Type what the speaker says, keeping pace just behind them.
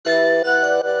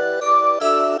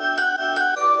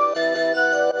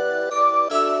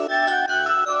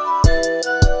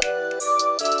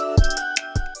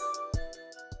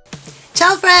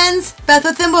Beth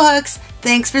with Thimblehooks.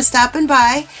 Thanks for stopping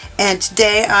by, and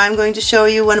today I'm going to show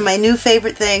you one of my new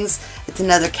favorite things. It's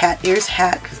another cat ears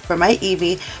hat for my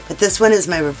Evie, but this one is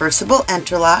my reversible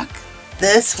entrelac.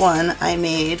 This one I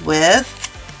made with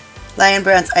Lion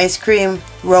Brand's Ice Cream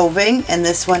Roving, and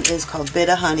this one is called Bit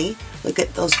of Honey. Look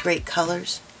at those great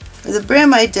colors. For the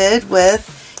brim I did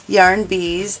with Yarn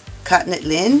Bees Cotton Knit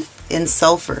Lin in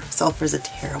Sulfur. Sulfur's a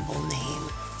terrible name.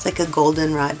 It's like a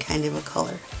goldenrod kind of a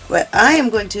color. But I am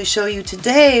going to show you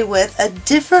today with a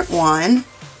different one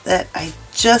that I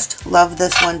just love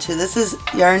this one too. This is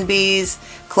Yarn Bees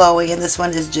Chloe, and this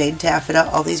one is Jade Taffeta.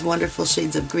 All these wonderful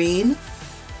shades of green.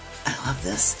 I love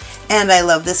this. And I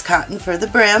love this cotton for the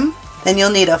brim. Then you'll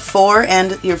need a 4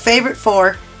 and your favorite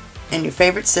 4 and your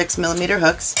favorite 6mm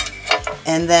hooks.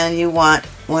 And then you want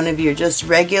one of your just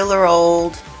regular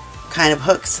old kind of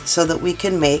hooks so that we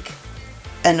can make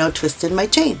a no twist in my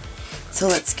chain. So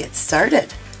let's get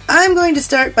started. I'm going to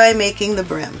start by making the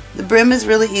brim. The brim is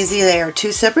really easy. They are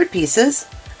 2 separate pieces.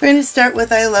 We're going to start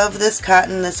with, I love this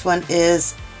cotton. This one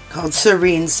is called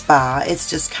Serene Spa. It's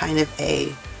just kind of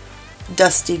a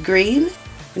dusty green.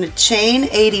 I'm going to chain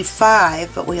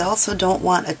 85, but we also don't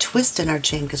want a twist in our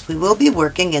chain because we will be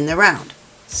working in the round.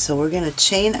 So we're going to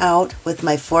chain out with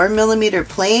my 4mm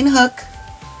plain hook.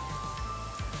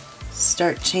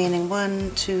 Start chaining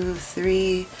 1, 2,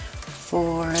 3,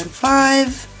 4, and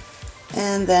 5.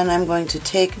 And then I'm going to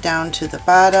take down to the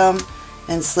bottom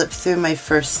and slip through my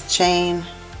first chain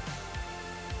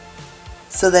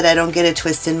so that I don't get a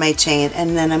twist in my chain,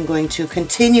 and then I'm going to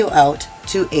continue out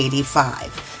to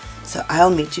 85. So I'll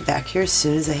meet you back here as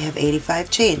soon as I have 85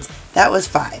 chains. That was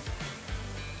 5.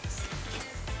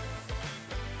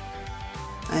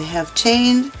 I have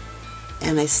chained,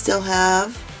 and I still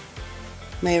have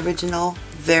my original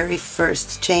very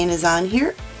first chain is on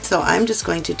here. So I'm just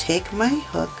going to take my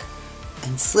hook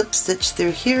and slip stitch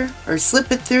through here, or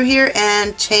slip it through here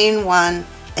and chain 1.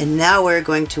 And now we're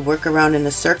going to work around in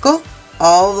a circle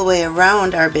all the way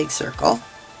around our big circle.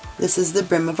 This is the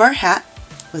brim of our hat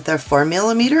with our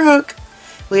 4mm hook.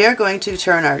 We are going to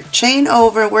turn our chain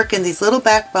over, work in these little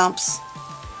back bumps,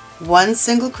 1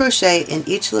 single crochet in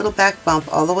each little back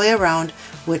bump all the way around,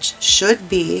 which should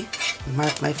be,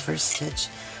 mark my first stitch,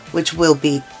 which will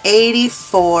be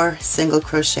 84 single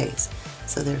crochets.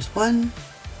 So there's 1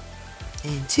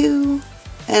 and 2,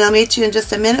 and I'll meet you in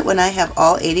just a minute when I have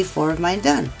all 84 of mine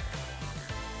done.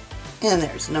 And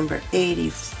there's number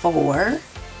 84.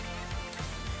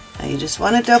 Now you just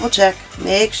want to double check,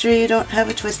 make sure you don't have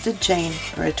a twisted chain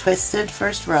or a twisted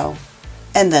first row,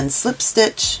 and then slip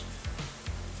stitch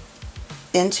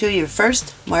into your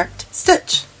first marked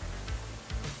stitch.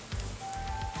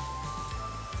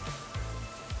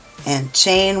 And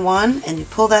chain 1, and you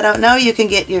pull that out. Now you can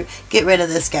get rid of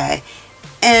this guy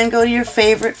and go to your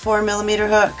favorite 4mm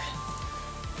hook.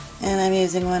 And I'm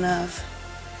using one of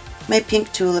my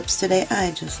pink tulips today. I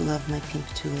just love my pink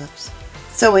tulips.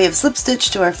 So we have slip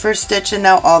stitched to our first stitch, and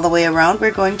now all the way around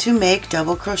we're going to make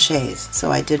double crochets.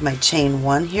 So I did my chain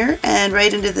 1 here, and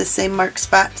right into the same mark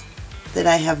spot that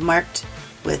I have marked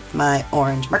with my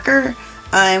orange marker,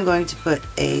 I'm going to put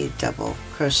a double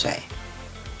crochet.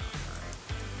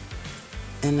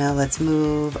 And now let's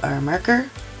move our marker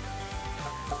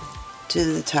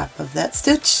to the top of that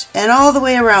stitch, and all the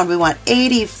way around we want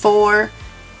 84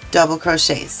 double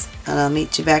crochets. And I'll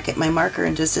meet you back at my marker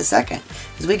in just a second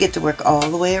because we get to work all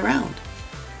the way around.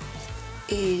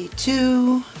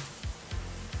 82,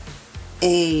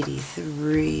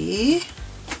 83,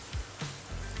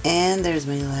 and there's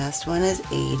my last one is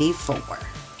 84.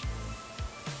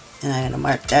 And I'm going to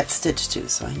mark that stitch too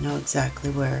so I know exactly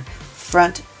where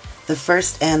the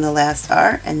first and the last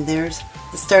are, and there's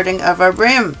the starting of our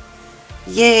brim.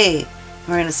 Yay!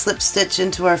 We're going to slip stitch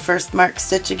into our first marked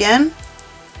stitch again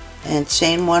and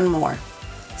chain 1 more.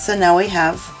 So now we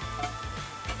have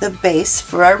the base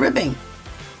for our ribbing.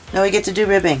 Now we get to do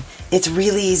ribbing. It's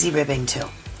really easy ribbing too.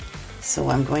 So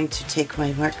I'm going to take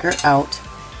my marker out,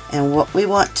 and what we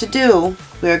want to do,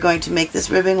 we are going to make this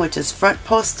ribbing, which is front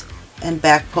post and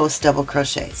back post double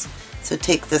crochets. So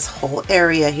take this whole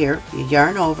area here, you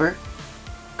yarn over,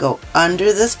 go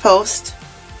under this post,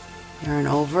 yarn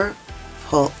over,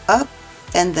 pull up,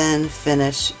 and then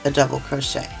finish a double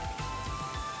crochet.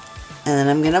 And then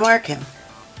I'm going to mark him.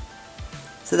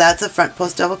 So that's a front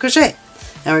post double crochet.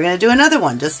 Now we're going to do another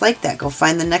one just like that. Go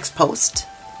find the next post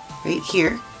right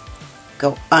here,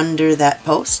 go under that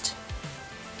post,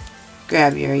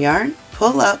 grab your yarn,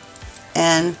 pull up,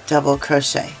 and double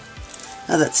crochet.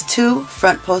 Now that's 2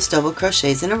 front post double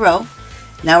crochets in a row.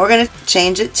 Now we're going to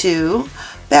change it to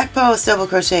back post double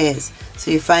crochets. So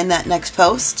you find that next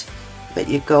post, but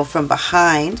you go from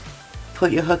behind,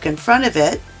 put your hook in front of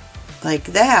it like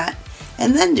that,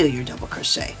 and then do your double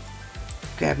crochet.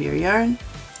 Grab your yarn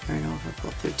over,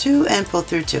 pull through 2, and pull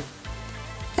through 2.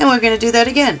 And we're going to do that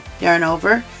again. Yarn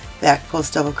over, back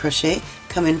post double crochet,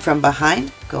 come in from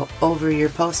behind, go over your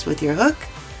post with your hook,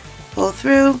 pull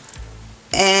through,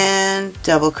 and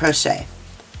double crochet.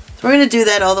 So we're going to do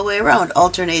that all the way around,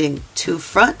 alternating 2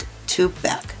 front, 2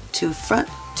 back, 2 front,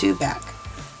 2 back.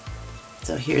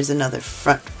 So here's another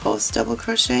front post double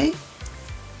crochet.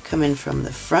 Come in from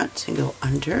the front and go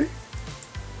under.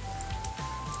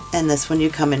 And this one you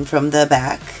come in from the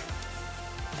back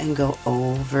and go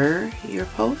over your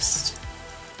post.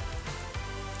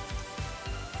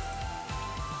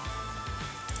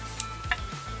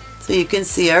 So you can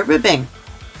see our ribbing.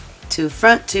 2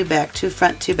 front, 2 back, 2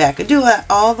 front, 2 back. And do that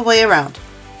all the way around.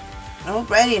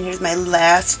 Alrighty, and here's my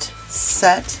last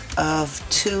set of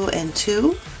 2 and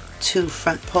 2. 2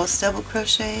 front post double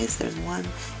crochets. There's 1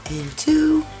 and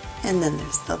 2. And then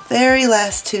there's the very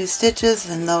last 2 stitches,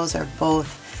 and those are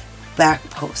both back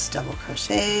post double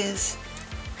crochets.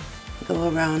 Go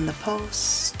around the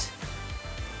post.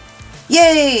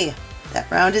 Yay!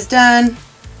 That round is done.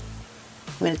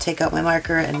 I'm going to take out my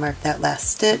marker and mark that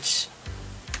last stitch,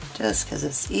 just because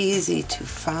it's easy to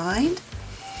find.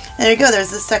 And there you go, there's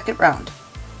the second round.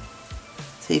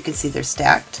 So you can see they're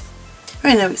stacked.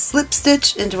 Alright, now we slip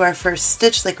stitch into our first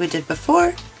stitch like we did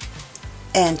before,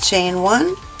 and chain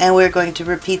 1, and we're going to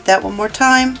repeat that one more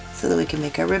time so that we can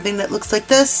make our ribbing that looks like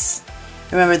this.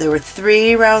 Remember, there were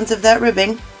 3 rounds of that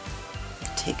ribbing.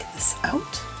 Take this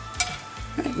out.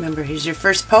 Alright, remember, here's your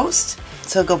first post,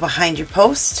 so go behind your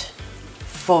post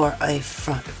for a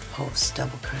front post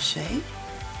double crochet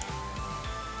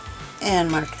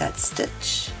and mark that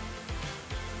stitch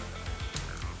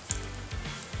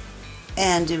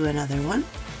and do another one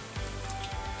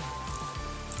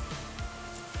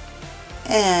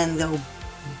and go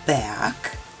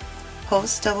back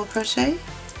post double crochet,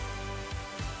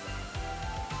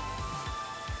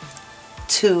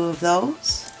 2 of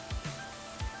those,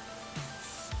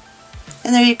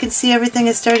 and there you can see everything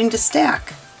is starting to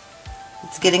stack.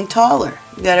 It's getting taller.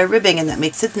 We got our ribbing, and that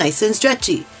makes it nice and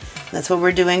stretchy. That's what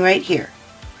we're doing right here.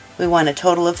 We want a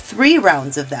total of 3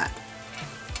 rounds of that.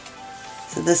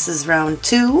 So this is round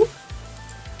 2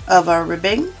 of our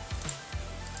ribbing.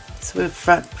 So we have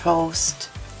front post,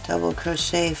 double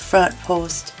crochet, front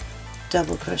post,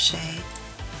 double crochet,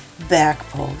 back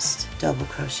post, double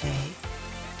crochet,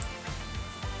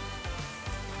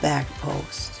 back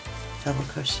post, double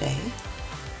crochet.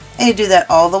 And you do that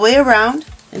all the way around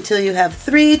until you have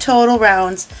 3 total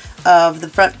rounds of the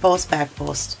front post,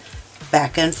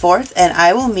 back and forth, and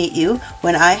I will meet you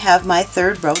when I have my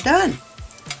 3rd row done.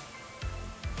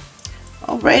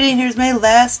 Alrighty, and here's my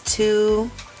last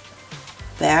 2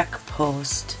 back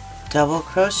post double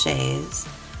crochets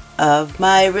of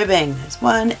my ribbing. There's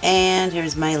 1, and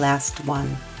here's my last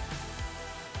one,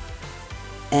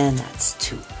 and that's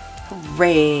 2.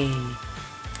 Hooray!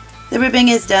 The ribbing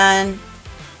is done.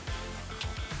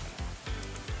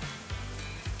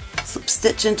 Slip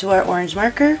stitch into our orange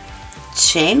marker,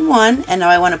 chain 1, and now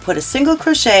I want to put a single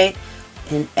crochet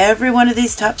in every one of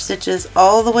these top stitches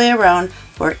all the way around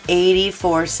for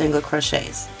 84 single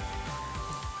crochets.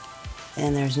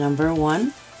 And there's number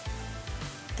 1,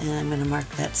 and I'm going to mark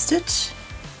that stitch,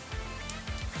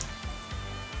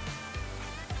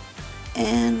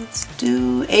 and let's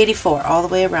do 84 all the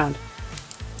way around.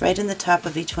 Right in the top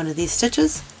of each one of these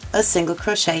stitches, a single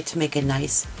crochet to make a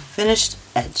nice finished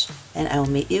edge, and I will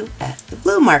meet you at the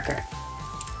blue marker.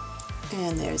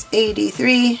 And there's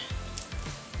 83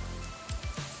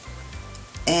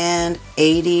 and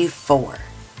 84.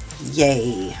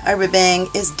 Yay! Our ribbing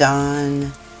is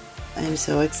done. I'm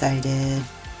so excited.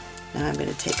 Now I'm going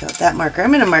to take out that marker. I'm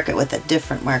going to mark it with a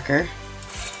different marker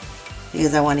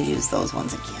because I want to use those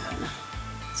ones again.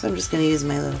 So I'm just going to use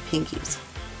my little pinkies.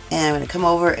 And I'm going to come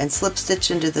over and slip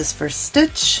stitch into this first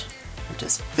stitch.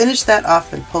 Just finish that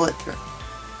off and pull it through.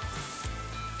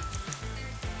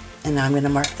 And now I'm going to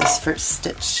mark this first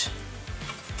stitch,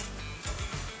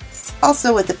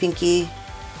 also with the pinky,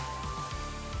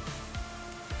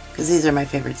 because these are my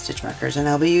favorite stitch markers and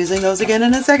I'll be using those again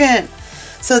in a second.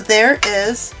 So there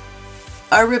is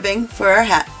our ribbing for our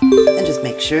hat, and just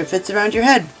make sure it fits around your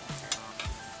head.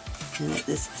 And it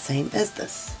is the same as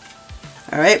this.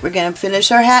 Alright, we're going to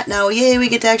finish our hat now. Yay, we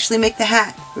get to actually make the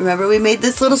hat. Remember, we made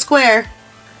this little square.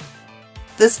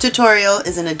 This tutorial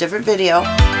is in a different video.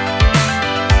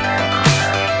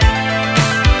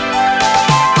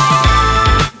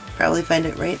 Probably find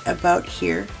it right about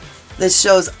here. This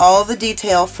shows all the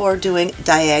detail for doing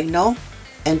diagonal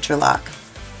entrelac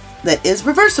that is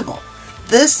reversible.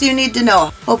 this you need to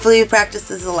know. Hopefully you practice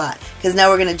this a lot, because now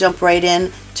we're going to jump right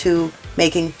in to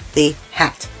making the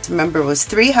hat. Remember, it was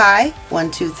 3 high,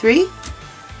 1, 2, 3,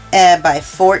 and by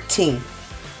 14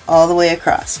 all the way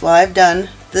across. Well, I've done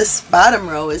this bottom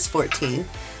row is 14,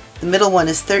 the middle one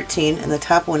is 13, and the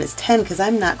top one is 10 because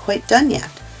I'm not quite done yet.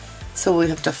 So we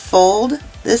have to fold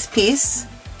this piece.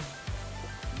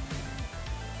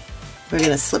 We're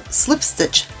going to slip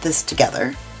stitch this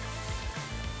together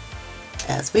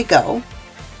as we go.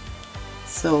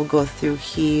 So we'll go through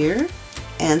here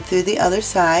and through the other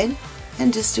side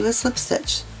and just do a slip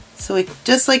stitch. So we,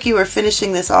 just like you were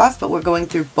finishing this off, but we're going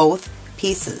through both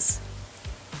pieces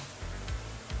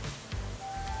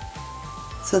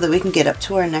so that we can get up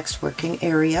to our next working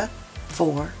area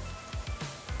for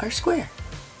our square.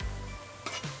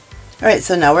 Alright,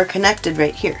 so now we're connected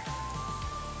right here.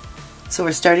 So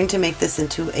we're starting to make this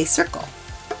into a circle.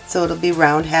 So it'll be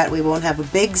round hat. We won't have a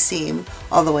big seam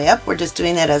all the way up. We're just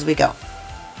doing that as we go.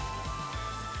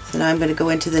 So now I'm going to go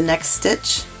into the next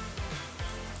stitch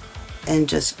and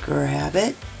just grab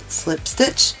it, slip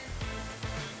stitch,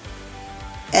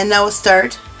 and now we'll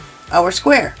start our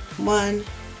square. 1,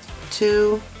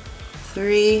 2,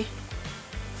 3,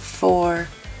 4,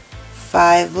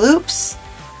 5 loops,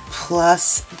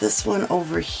 plus this one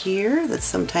over here that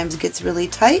sometimes gets really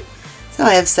tight. So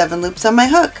I have 7 loops on my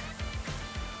hook.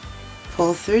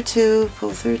 Pull through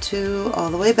 2, all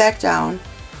the way back down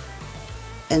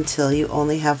until you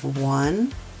only have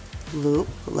 1 loop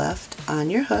left on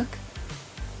your hook.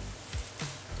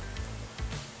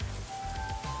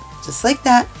 Just like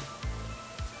that.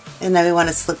 And now we want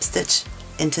to slip stitch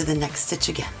into the next stitch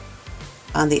again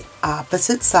on the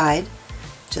opposite side,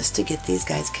 just to get these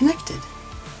guys connected.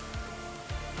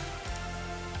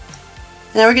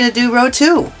 Now we're going to do row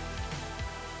 2.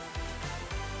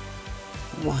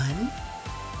 1,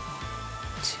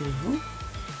 2,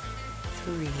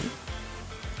 3,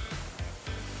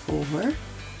 4,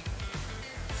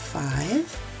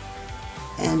 5,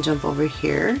 and jump over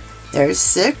here. There's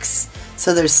 6,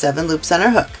 so there's 7 loops on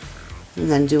our hook. And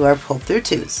then do our pull through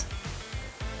 2s.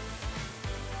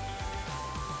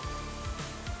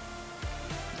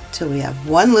 Till we have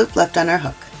 1 loop left on our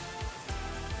hook.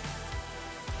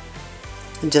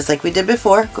 And just like we did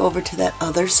before, go over to that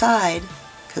other side,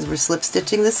 because we're slip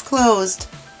stitching this closed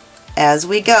as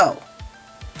we go.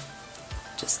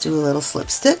 Just do a little slip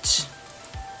stitch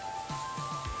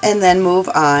and then move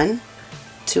on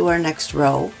to our next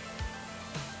row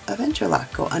of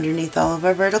interlock. Go underneath all of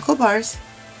our vertical bars,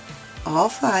 all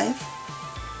 5,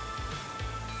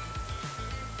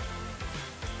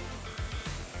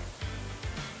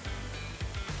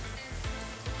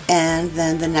 and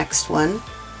then the next one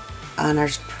on our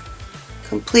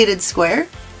completed square,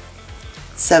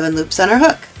 7 loops on our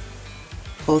hook.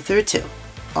 Pull through 2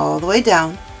 all the way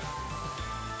down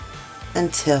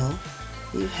until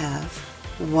you have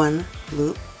 1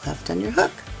 loop left on your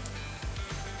hook.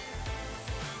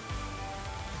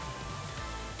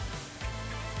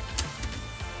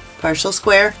 Partial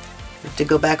square, we have to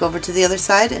go back over to the other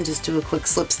side and just do a quick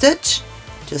slip stitch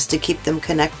just to keep them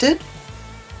connected.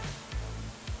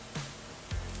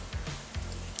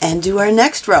 And do our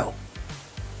next row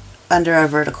under our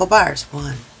vertical bars.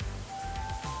 1,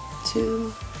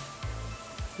 2,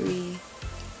 3,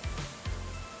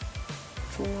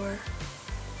 4,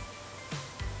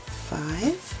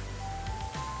 5,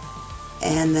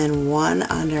 and then 1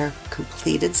 on our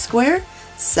completed square,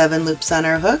 7 loops on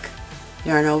our hook,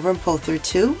 yarn over and pull through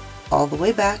 2 all the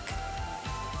way back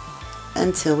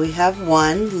until we have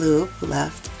 1 loop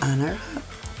left on our hook.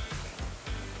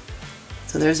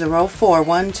 So there's a row 4,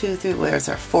 1, 2, 3, where's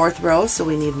our 4th row, so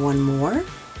we need 1 more.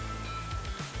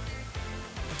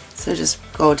 So just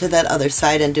go to that other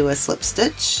side and do a slip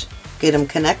stitch, get them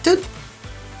connected.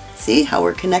 See how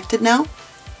we're connected now?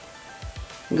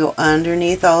 Go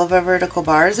underneath all of our vertical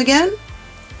bars again.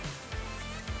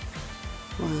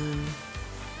 1,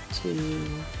 2,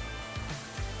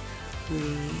 3,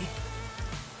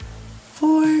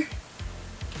 4,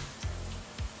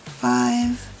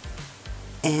 5,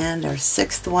 and our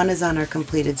 6th one is on our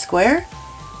completed square.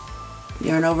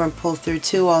 Yarn over and pull through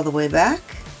 2 all the way back.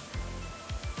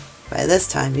 By this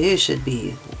time you should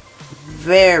be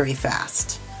very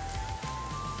fast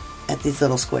at these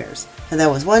little squares. And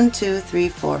that was 1, 2, 3,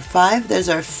 4, 5. There's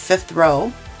our 5th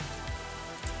row.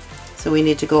 So we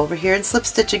need to go over here and slip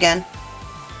stitch again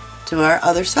to our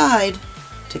other side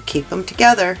to keep them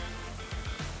together.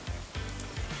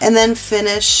 And then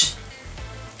finish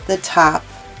the top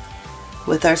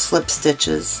with our slip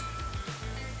stitches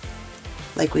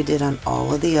like we did on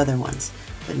all of the other ones,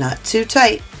 but not too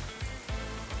tight.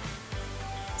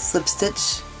 Slip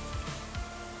stitch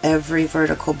every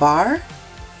vertical bar.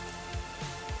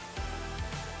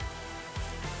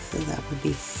 So that would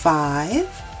be 5.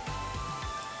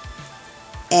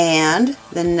 And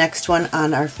the next one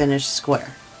on our finished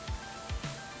square.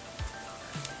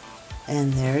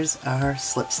 And there's our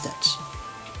slip stitch.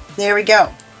 There we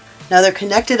go. Now they're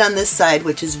connected on this side,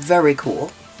 which is very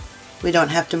cool. We don't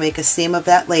have to make a seam of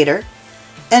that later.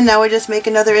 And now we just make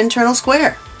another internal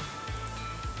square.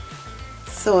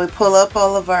 So we pull up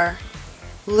all of our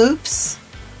loops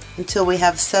until we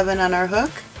have 7 on our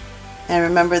hook. And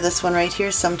remember, this one right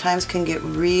here sometimes can get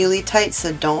really tight,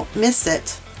 so don't miss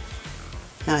it.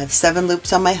 Now I have 7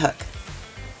 loops on my hook.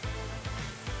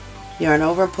 Yarn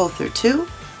over, pull through 2.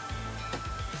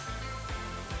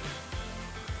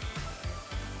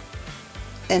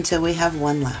 Until we have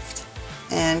 1 left.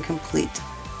 And complete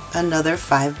another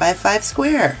 5x5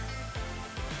 square.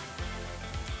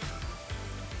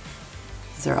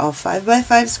 These are all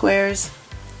 5x5 squares,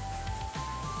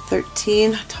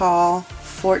 13 tall,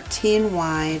 14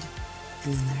 wide,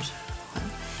 and then there's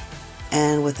one,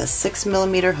 and with a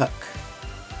 6mm hook.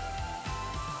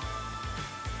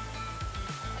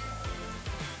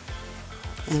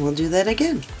 And we'll do that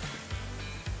again.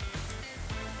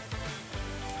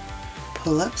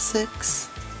 Pull up 6,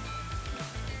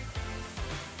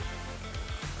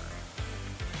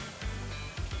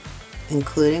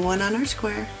 including one on our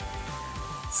square,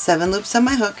 7 loops on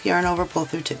my hook, yarn over, pull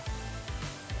through 2.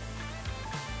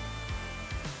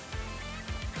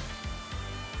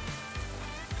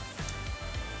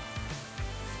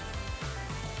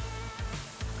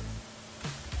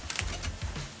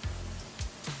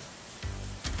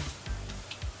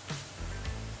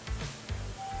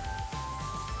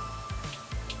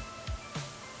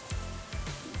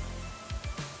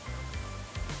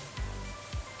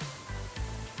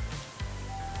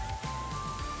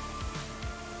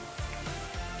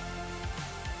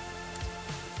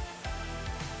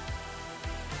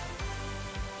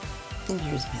 And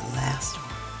here's my last one.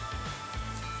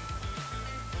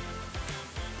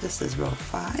 This is row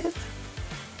 5.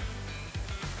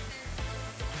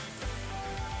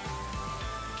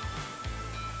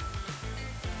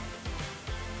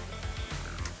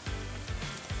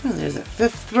 And there's our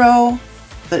 5th row,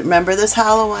 but remember this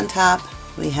hollow on top,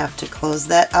 we have to close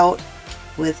that out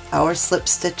with our slip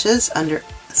stitches under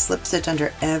slip stitch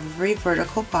under every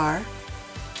vertical bar.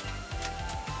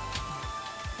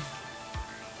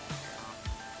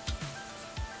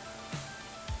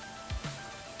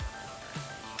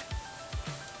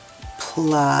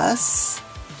 Plus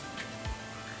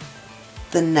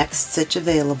the next stitch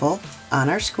available on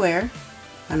our square,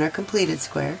 on our completed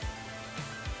square.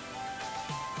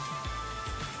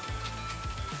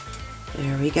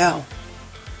 There we go.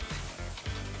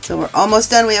 So we're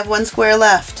almost done. We have 1 square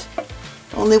left.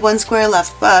 Only 1 square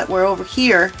left, but we're over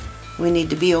here. We need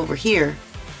to be over here.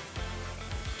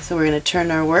 So we're going to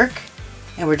turn our work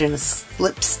and we're going to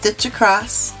slip stitch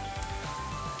across.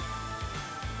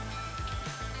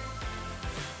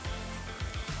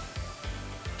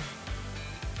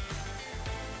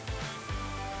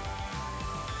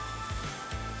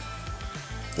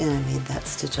 And I made that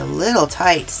stitch a little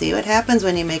tight. See what happens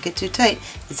when you make it too tight?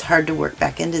 It's hard to work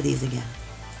back into these again.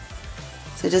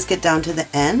 So just get down to the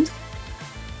end.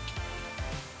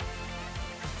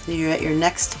 So you're at your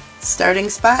next starting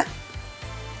spot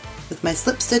with my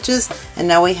slip stitches, and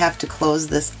now we have to close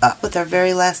this up with our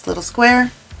very last little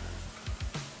square.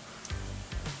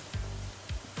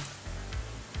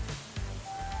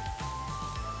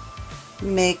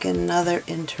 Make another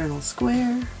internal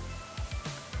square.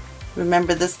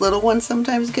 Remember, this little one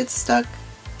sometimes gets stuck.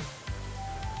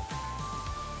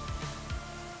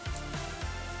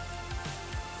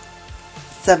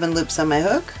 Seven loops on my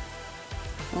hook.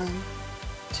 1,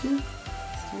 2, 3,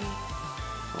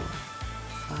 4,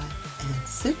 5, and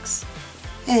 6.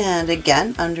 And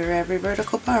again, under every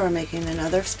vertical bar, we're making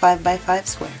another 5x5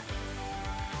 square.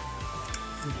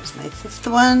 And there's my 5th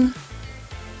one.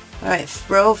 Alright,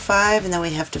 row 5, and then we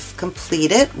have to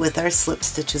complete it with our slip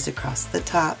stitches across the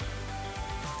top.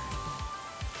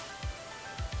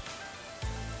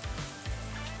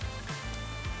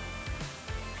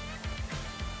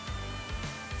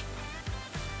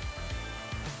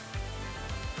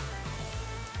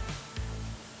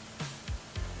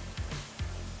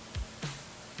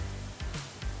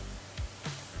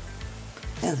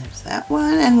 And there's that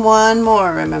one, and one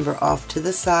more, remember, off to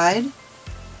the side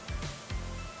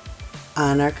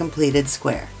on our completed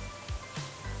square.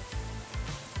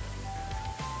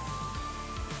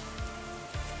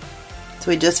 So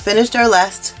we just finished our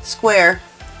last square,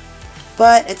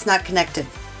 but it's not connected.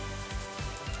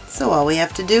 So all we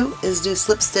have to do is do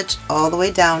slip stitch all the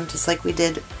way down, just like we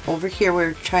did over here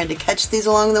we're trying to catch these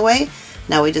along the way.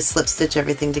 Now we just slip stitch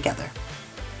everything together.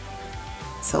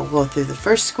 So we'll go through the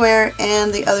first square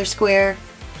and the other square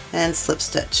and slip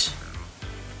stitch.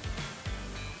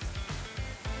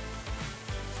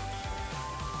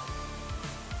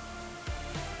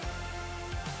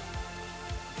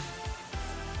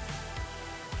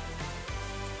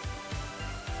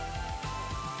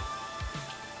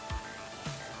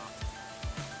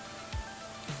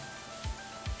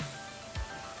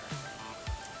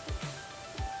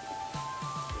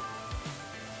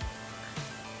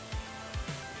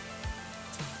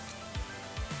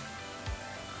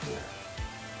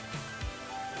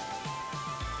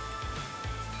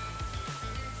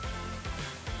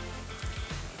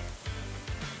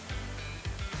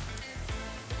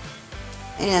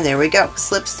 And there we go,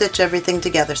 slip stitch everything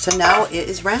together. So now it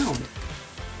is round.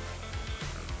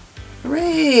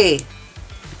 Hooray!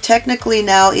 Technically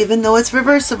now, even though it's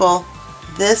reversible,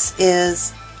 this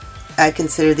is, I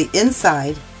consider, the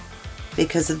inside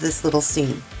because of this little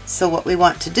seam. So what we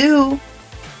want to do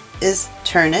is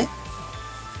turn it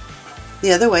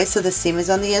the other way so the seam is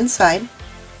on the inside.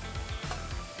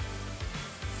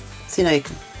 So you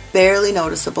can barely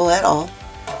noticeable at all.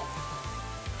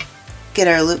 Get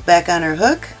our loop back on our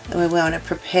hook, and we want to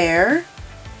prepare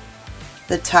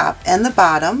the top and the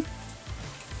bottom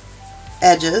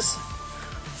edges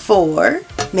for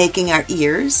making our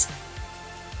ears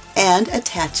and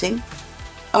attaching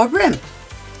our brim.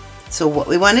 So what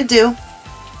we want to do,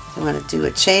 we want to do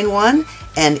a chain one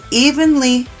and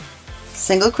evenly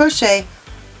single crochet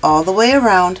all the way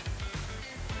around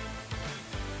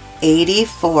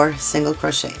 84 single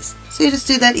crochets. So you just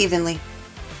do that evenly.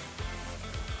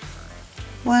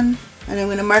 One, and I'm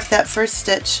going to mark that first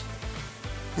stitch,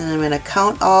 and I'm going to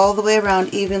count all the way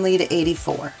around evenly to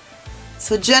 84.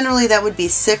 So generally that would be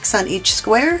 6 on each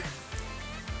square,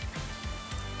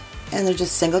 and they're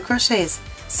just single crochets.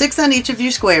 6 on each of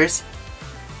your squares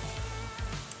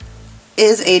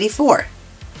is 84.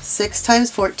 6 times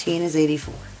 14 is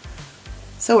 84.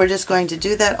 So we're just going to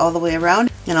do that all the way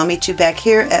around, and I'll meet you back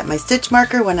here at my stitch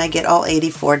marker when I get all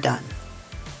 84 done.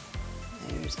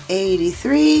 There's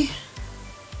 83.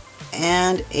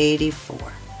 And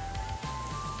 84.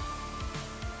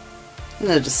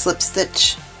 And I'll just slip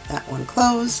stitch that one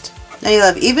closed. Now you'll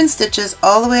have even stitches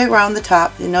all the way around the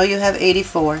top. You know you have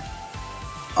 84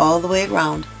 all the way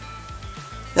around.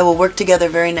 That will work together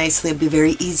very nicely. It'll be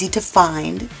very easy to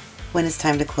find when it's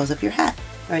time to close up your hat.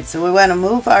 Alright, so we want to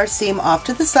move our seam off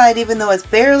to the side. Even though it's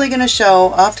barely going to show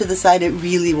off to the side, it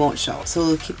really won't show. So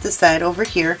we'll keep the side over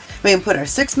here. We can put our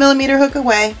 6mm hook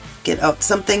away. Get up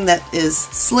something that is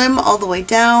slim all the way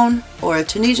down, or a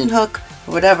Tunisian hook,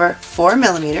 or whatever,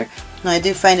 4mm. Now I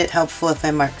do find it helpful if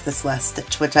I mark this last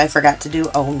stitch, which I forgot to do,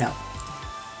 oh no.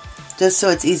 Just so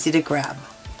it's easy to grab.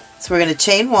 So we're going to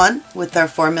chain one with our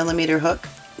 4mm hook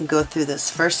and go through this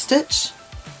first stitch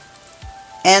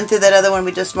and through that other one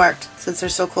we just marked. Since they're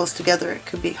so close together it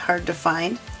could be hard to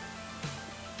find.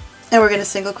 And we're going to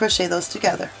single crochet those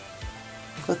together.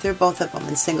 Go through both of them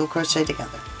and single crochet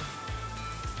together.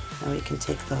 Now we can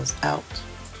take those out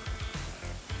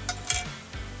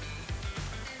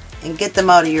and get them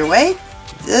out of your way.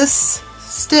 This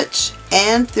stitch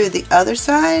and through the other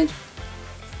side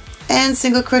and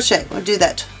single crochet. We'll do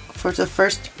that for the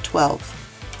first 12.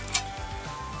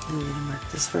 I'm going to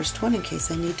mark this first one in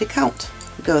case I need to count.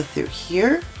 Go through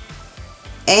here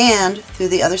and through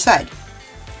the other side.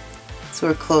 So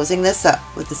we're closing this up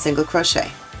with the single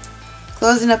crochet.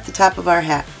 Closing up the top of our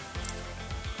hat.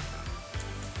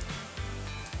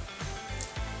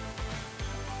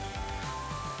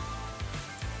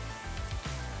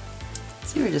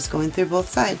 See, we're just going through both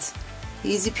sides.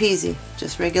 Easy peasy,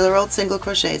 just regular old single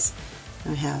crochets.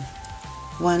 And we have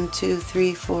 1, 2,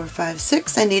 3, 4, 5,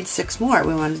 6. I need 6 more.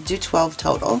 We want to do 12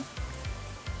 total.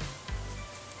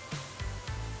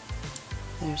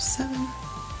 There's 7, 8,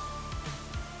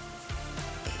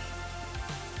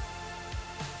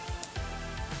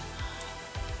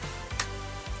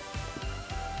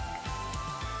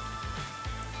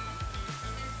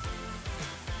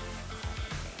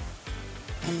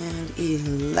 and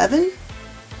 11,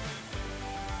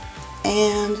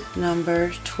 and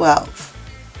number 12.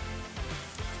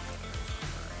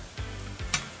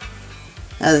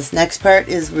 Now this next part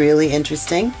is really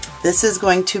interesting. This is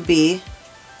going to be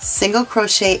single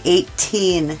crochet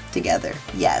 18 together.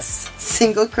 Yes,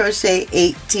 single crochet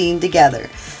 18 together.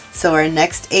 So our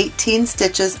next 18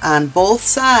 stitches on both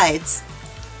sides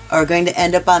are going to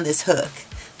end up on this hook.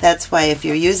 That's why if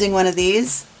you're using one of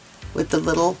these with the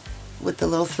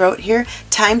little throat here,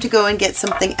 time to go and get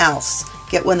something else.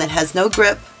 Get one that has no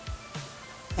grip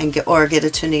and get a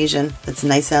Tunisian that's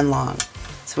nice and long.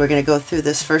 So we're going to go through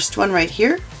this first one right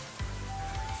here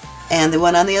and the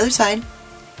one on the other side.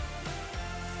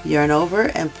 Yarn over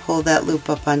and pull that loop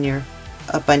up on your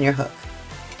hook.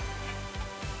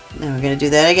 Now we're going to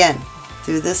do that again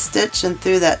through this stitch and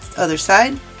through that other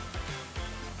side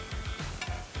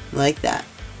like that.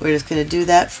 We're just going to do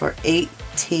that for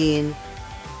 18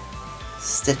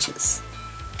 stitches.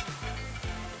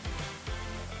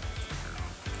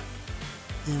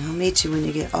 And I'll meet you when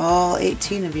you get all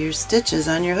 18 of your stitches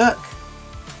on your hook.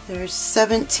 There's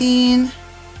 17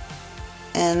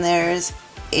 and there's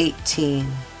 18.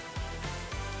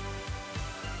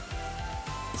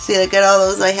 See, look at all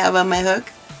those I have on my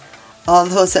hook. All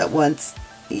those at once.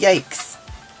 Yikes.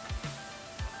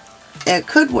 It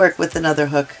could work with another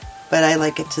hook, but I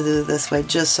like it to do this way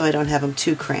just so I don't have them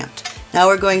too cramped. Now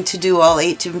we're going to do all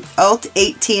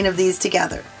 18 of these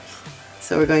together.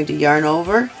 So we're going to yarn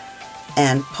over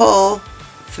and pull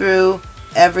through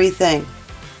everything.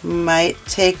 Might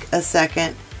take a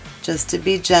second just to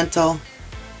be gentle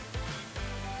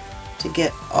to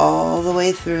get all the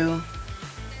way through.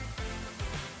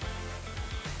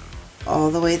 All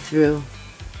the way through.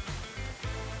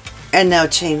 And now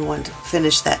chain one to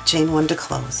finish that chain one to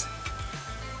close.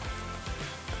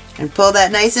 And pull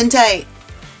that nice and tight.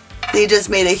 So you just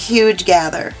made a huge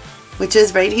gather, which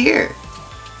is right here.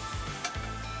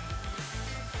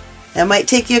 It might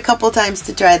take you a couple times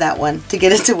to try that one to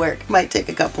get it to work. Might take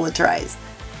a couple of tries.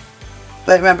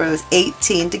 But remember, it was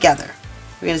 18 together.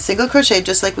 We're going to single crochet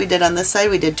just like we did on this side.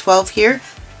 We did 12 here,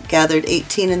 gathered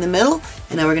 18 in the middle,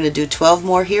 and now we're going to do 12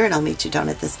 more here, and I'll meet you down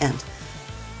at this end.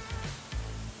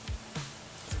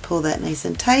 Pull that nice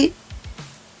and tight.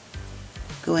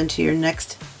 Go into your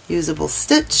next usable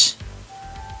stitch.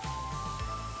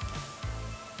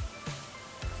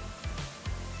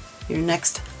 Your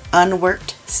next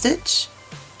unworked stitch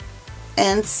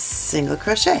and single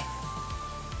crochet.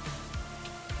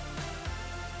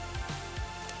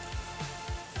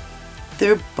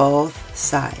 Through both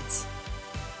sides.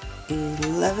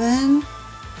 11,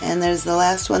 and there's the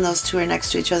last one. Those two are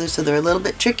next to each other, so they're a little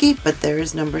bit tricky, but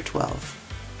there's number 12.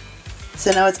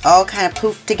 So now it's all kind of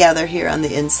poofed together here on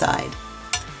the inside.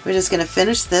 We're just going to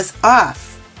finish this off.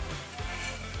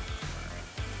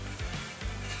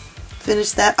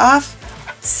 Finish that off.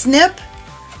 Snip.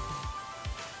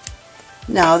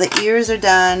 Now the ears are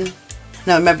done.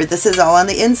 Now remember, this is all on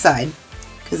the inside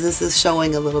because this is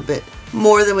showing a little bit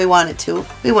more than we want it to.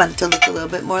 We want it to look a little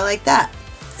bit more like that.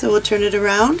 So we'll turn it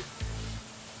around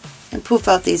and poof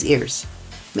out these ears.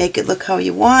 Make it look how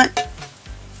you want.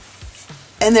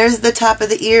 And there's the top of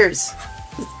the ears.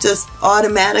 It just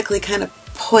automatically kind of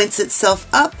points itself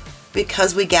up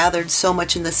because we gathered so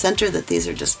much in the center that these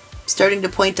are just starting to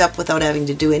point up without having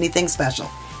to do anything special.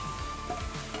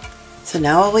 So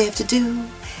now all we have to do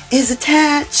is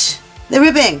attach the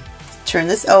ribbing. Turn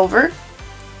this over,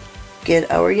 get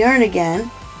our yarn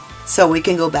again, so we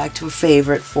can go back to a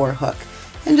favorite 4 hook.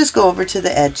 And just go over to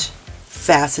the edge,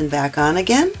 fasten back on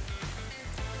again.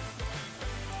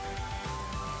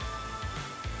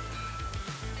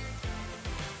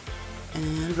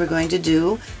 And we're going to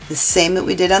do the same that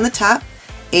we did on the top,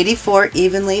 84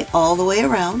 evenly all the way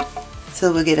around.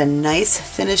 So we'll get a nice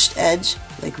finished edge,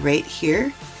 like right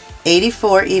here.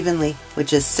 84 evenly,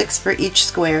 which is 6 for each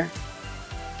square,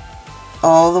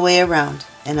 all the way around.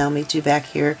 And I'll meet you back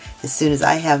here as soon as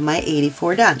I have my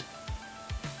 84 done.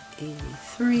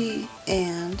 83,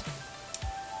 and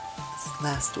this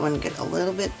last one get a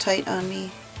little bit tight on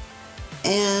me,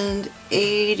 and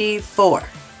 84.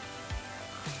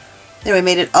 There, we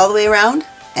made it all the way around,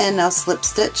 and now slip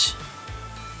stitch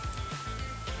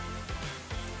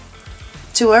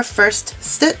to our first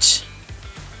stitch.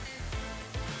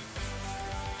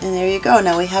 And there you go.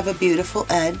 Now we have a beautiful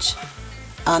edge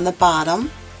on the bottom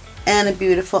and a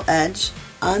beautiful edge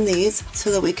on these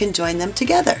so that we can join them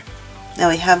together. Now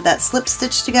we have that slip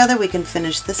stitch together. We can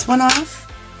finish this one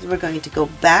off. We're going to go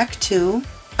back to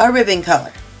our ribbing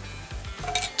color.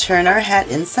 Turn our hat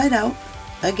inside out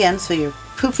again, so your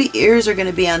poofy ears are going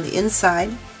to be on the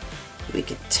inside. We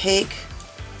can take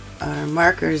our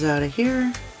markers out of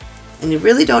here, and you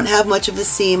really don't have much of a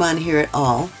seam on here at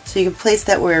all, so you can place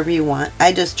that wherever you want.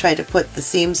 I just try to put the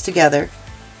seams together.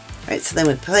 All right, so then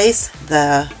we place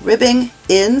the ribbing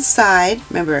inside.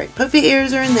 Remember, our poofy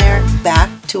ears are in there. Back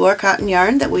to our cotton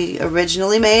yarn that we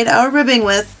originally made our ribbing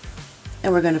with,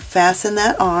 and we're going to fasten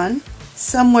that on.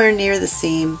 Somewhere near the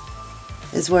seam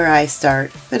is where I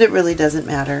start, but it really doesn't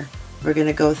matter. We're going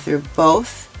to go through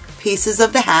both pieces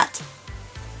of the hat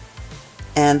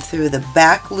and through the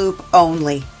back loop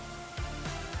only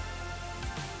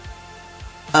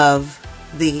of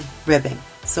the ribbing.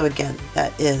 So again,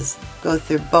 that is go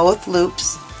through both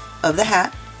loops of the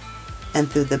hat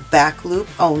and through the back loop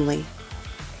only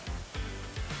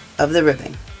of the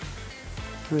ribbing.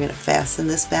 We're going to fasten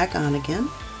this back on again.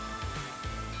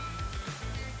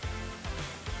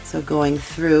 So going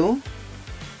through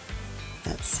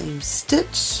that same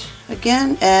stitch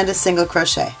again and a single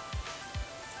crochet.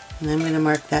 And I'm going to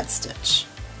mark that stitch.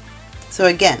 So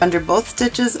again, under both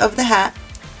stitches of the hat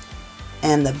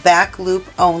and the back loop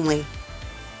only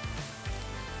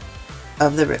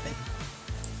of the ribbing.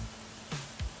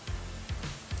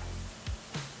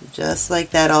 Just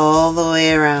like that all the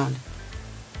way around.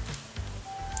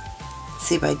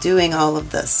 See, by doing all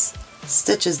of this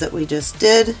stitches that we just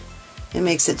did, it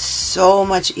makes it so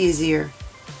much easier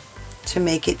to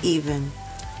make it even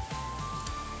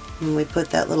when we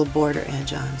put that little border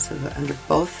edge on. So we're under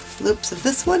both loops of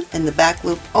this one and the back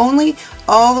loop only,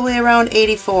 all the way around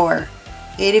 84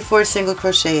 single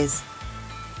crochets,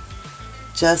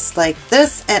 just like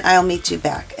this. And I'll meet you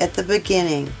back at the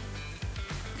beginning.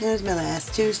 There's my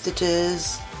last 2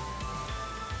 stitches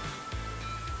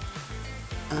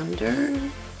under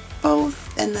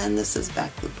both, and then this is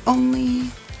back loop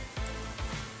only.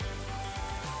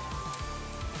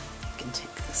 I can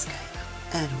take this guy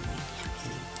out. I don't need him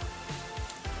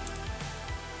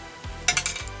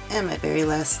anymore. And my very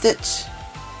last stitch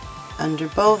under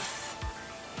both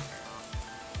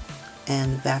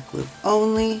and the back loop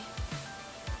only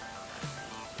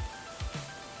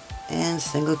and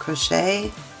single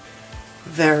crochet.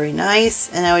 Very nice.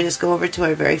 And now we just go over to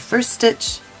our very first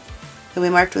stitch that we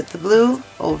marked with the blue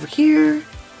over here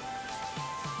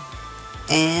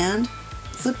and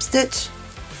slip stitch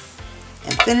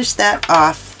and finish that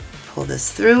off. Pull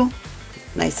this through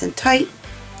nice and tight,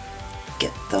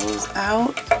 get those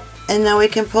out, and now we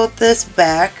can put this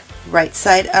back right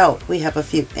side out. We have a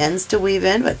few ends to weave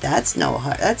in, but that's not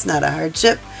a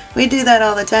hardship. We do that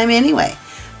all the time anyway.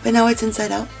 But now it's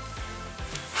inside out.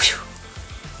 Whew.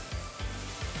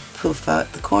 Poof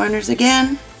out the corners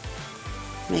again.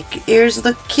 Make your ears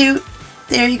look cute.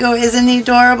 There you go. Isn't he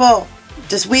adorable?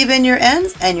 Just weave in your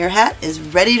ends and your hat is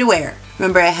ready to wear.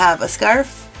 Remember, I have a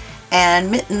scarf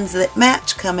and mittens that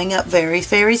match coming up very,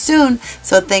 very soon.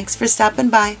 So thanks for stopping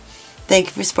by. Thank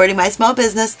you for supporting my small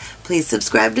business. Please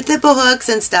subscribe to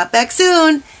Thimblehooks and stop back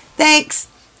soon. Thanks.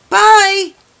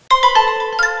 Bye.